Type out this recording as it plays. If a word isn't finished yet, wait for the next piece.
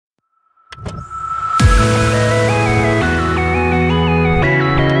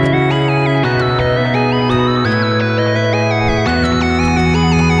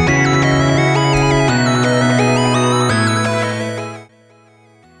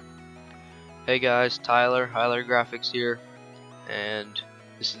Hey guys, Tyler, Highliter Graphics here, and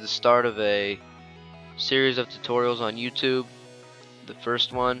this is the start of a series of tutorials on YouTube. The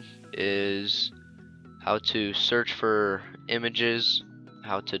first one is how to search for images,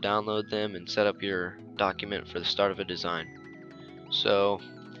 how to download them, and set up your document for the start of a design. So,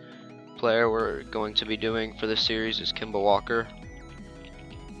 player we're going to be doing for this series is Kimball Walker.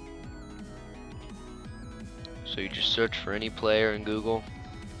 So you just search for any player in Google.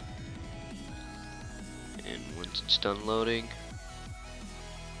 And once it's done loading,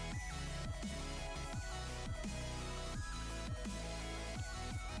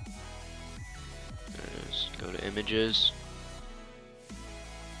 there it is. Go to images,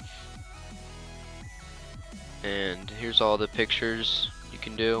 and here's all the pictures you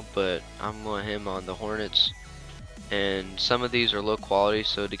can do, but I'm on him on the Hornets, and some of these are low quality,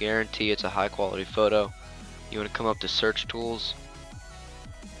 so to guarantee it's a high quality photo, you want to come up to search tools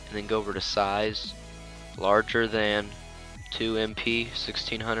and then go over to size, larger than 2 MP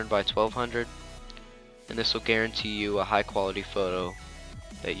 1600 by 1200, and this will guarantee you a high quality photo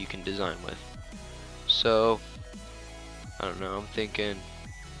that you can design with. So I don't know, I'm thinking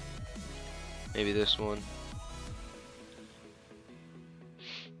maybe this one.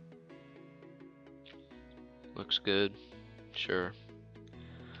 Looks good, sure.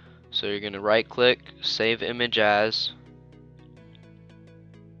 So you're gonna right click, save image as,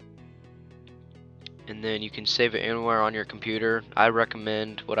 and then you can save it anywhere on your computer. I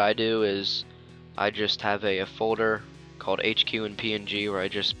recommend, what I do is I just have a folder called HQ and PNG where I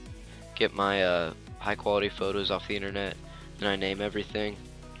just get my high quality photos off the internet and I name everything.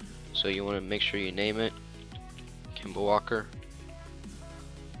 So you want to make sure you name it Kimball Walker,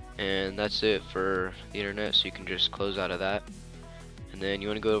 and that's it for the internet, so you can just close out of that. And then you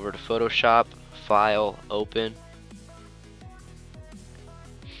want to go over to Photoshop, File, Open,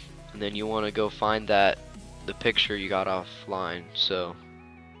 and then you want to go find the picture you got offline. So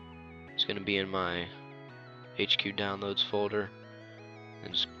it's going to be in my HQ downloads folder,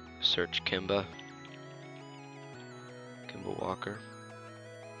 and just search Kimball Walker,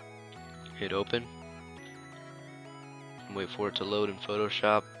 hit open and wait for it to load in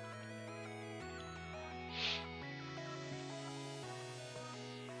Photoshop.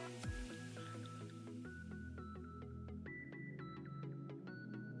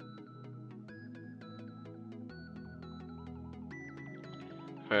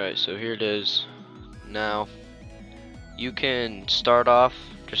 Alright, so here it is. Now you can start off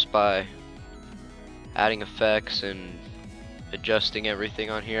just by adding effects and adjusting everything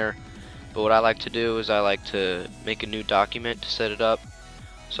on here, but what I like to do is I like to make a new document to set it up.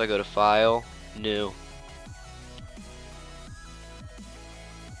 So I go to File, New,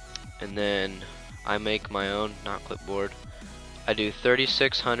 and then I make my own, not clipboard. I do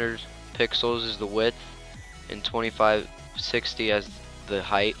 3600 pixels as the width and 2560 as the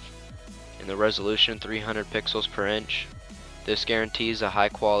height, and the resolution 300 pixels per inch. This guarantees a high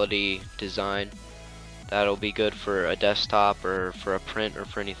quality design that'll be good for a desktop or for a print or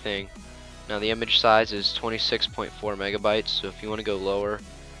for anything. Now the image size is 26.4 megabytes, so if you want to go lower,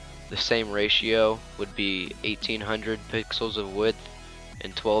 the same ratio would be 1800 pixels of width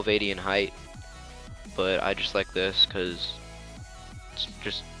and 1280 in height, but I just like this because it's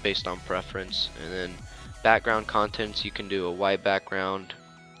just based on preference. And then background contents, you can do a white background,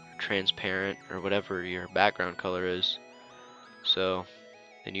 transparent, or whatever your background color is. So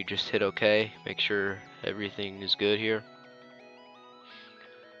then you just hit OK, make sure everything is good here,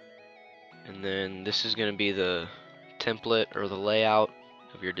 and then this is going to be the template or the layout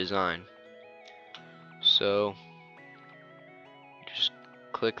of your design. So just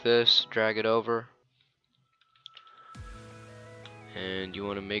click this, drag it over, and you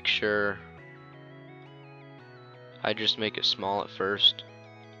want to make sure, I just make it small at first,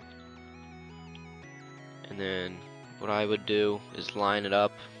 and then what I would do is line it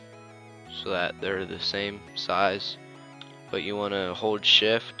up so that they're the same size, but you want to hold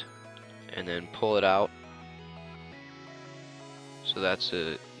shift and then pull it out, so that's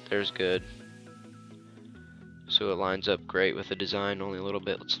it. There's good, so it lines up great with the design, only a little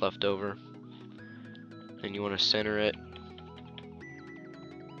bit that's left over. Then you want to center it,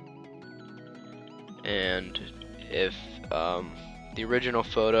 and if the original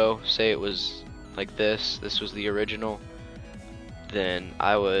photo, say it was like this was the original, then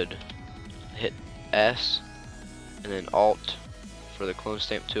I would hit S and then Alt for the clone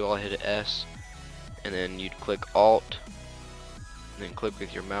stamp tool. I'll hit S, and then you'd click Alt and then click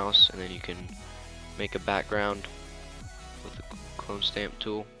with your mouse, and then you can make a background with the clone stamp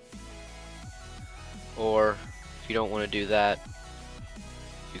tool. Or if you don't want to do that,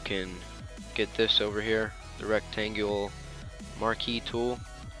 you can get this over here, the rectangular marquee tool,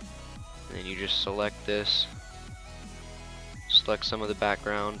 and then you just select this, select some of the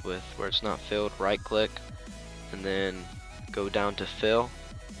background with where it's not filled, right click, and then go down to fill,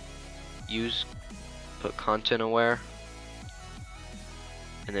 put content aware,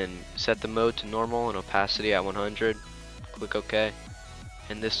 and then set the mode to normal and opacity at 100, click OK,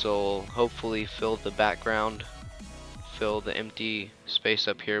 and this will hopefully fill the background, fill the empty space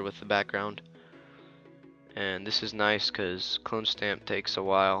up here with the background. And this is nice because clone stamp takes a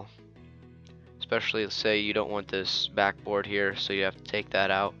while, especially let's say you don't want this backboard here, so you have to take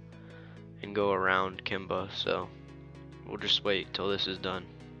that out and go around Kimba. So we'll just wait till this is done.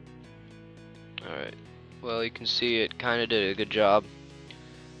 Alright, well, you can see it kinda did a good job.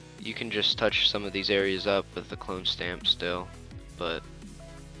 You can just touch some of these areas up with the clone stamp still, but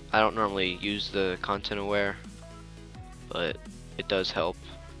I don't normally use the content aware, but it does help.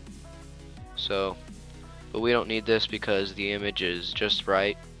 So, but we don't need this because the image is just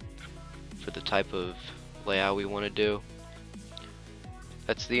right for the type of layout we want to do.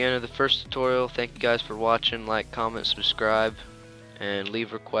 That's the end of the first tutorial. Thank you guys for watching. Like, comment, subscribe, and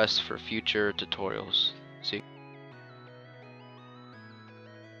leave requests for future tutorials. See you.